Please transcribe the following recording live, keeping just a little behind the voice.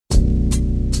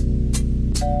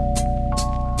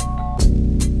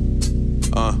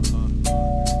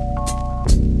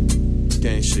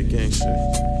shit.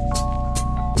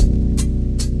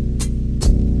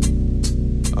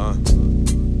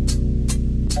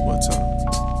 One time.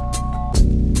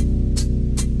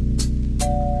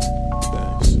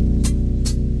 Thanks.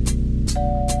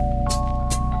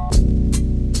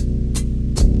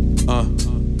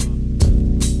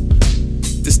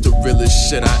 This the realest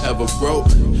shit I ever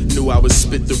wrote. Knew I would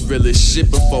spit the realest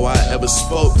shit before I ever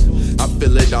spoke. I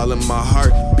feel it all in my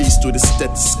heart, beats through the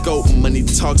stethoscope. Money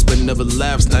talks but never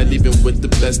laughs, not even with the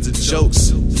best of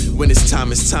jokes. When it's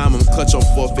time, I'm clutch on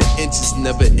 4 inches,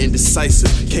 never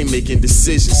indecisive, can't make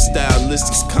indecisions.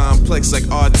 Stylistics complex like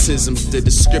autism, the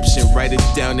description, write it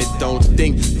down and don't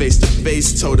think. Face to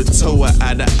face, toe to toe,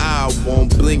 eye to eye, I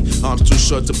won't blink. Arms too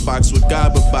short to box with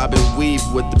God, but bob and weave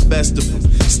with the best of them.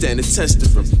 Stand and test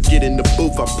of him, get in the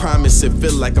booth, I promise it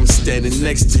feel like I'm standing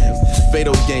next to him.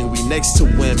 FATOGANG, we next to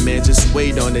win, man, just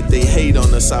wait on it. They hate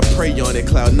on us, I pray on it.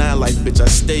 Cloud 9 like bitch, I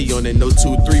stay on it. No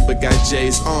 2-3, but got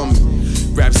J's on me.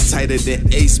 Raps tighter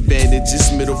than Ace Bandit,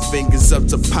 just middle fingers up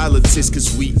to politics,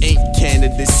 cause we ain't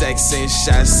candidates. Accent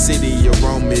Shot City, your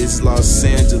Rome is Los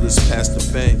Angeles, past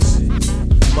the banks.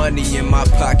 Money in my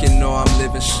pocket, know I'm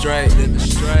living straight.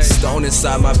 Stone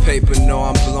inside my paper, know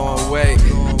I'm blowing weight.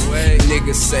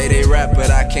 Niggas say they rap,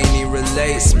 but I can't even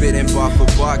relate. Spitting bar for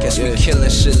bar, catch me killing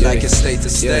shit like it's state to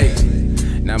state.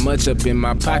 Not much up in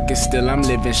my pocket, still I'm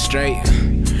living straight.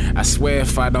 I swear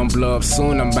if I don't blow up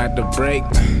soon, I'm about to break.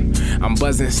 I'm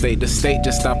buzzing state to state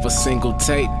just off a single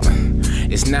tape.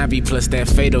 It's Navi plus that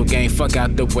FATOGANG, fuck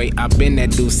out the way. I've been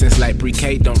that dude since like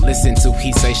pre-K. Don't listen to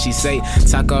he say, she say.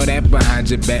 Talk all that behind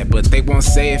your back, but they won't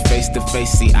say it face to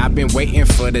face. See, I've been waiting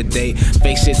for the day,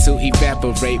 fake shit to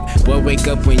evaporate. Boy, wake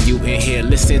up when you in here,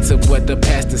 listen to what the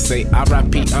pastor say.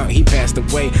 R.I.P. He passed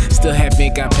away, still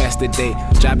haven't got past the day.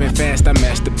 Driving fast, I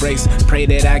match the brakes, pray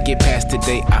that I get past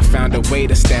today. I found a way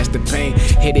to stash the pain,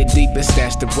 hit it deep and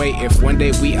stash the weight. If one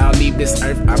day we all leave this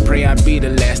earth, I pray I be the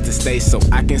last to stay, so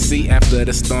I can see after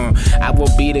the storm. I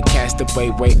will be the castaway.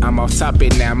 Wait, I'm off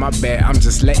topic now, my bad. I'm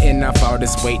just letting off all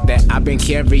this weight that I've been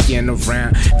carrying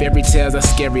around. Fairy tales are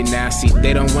scary now. See,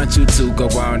 they don't want you to go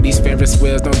on. These Ferris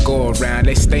wheels don't go around.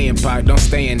 They stay in park, don't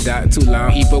stay in dock too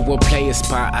long. Evil will play a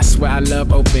spot. I swear I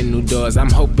love open new doors.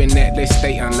 I'm hoping that they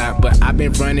stay unlocked, but I've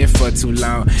been running for too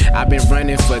long. I've been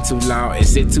running for too long.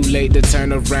 Is it too late to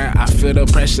turn around? I feel the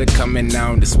pressure coming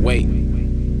on. This weight.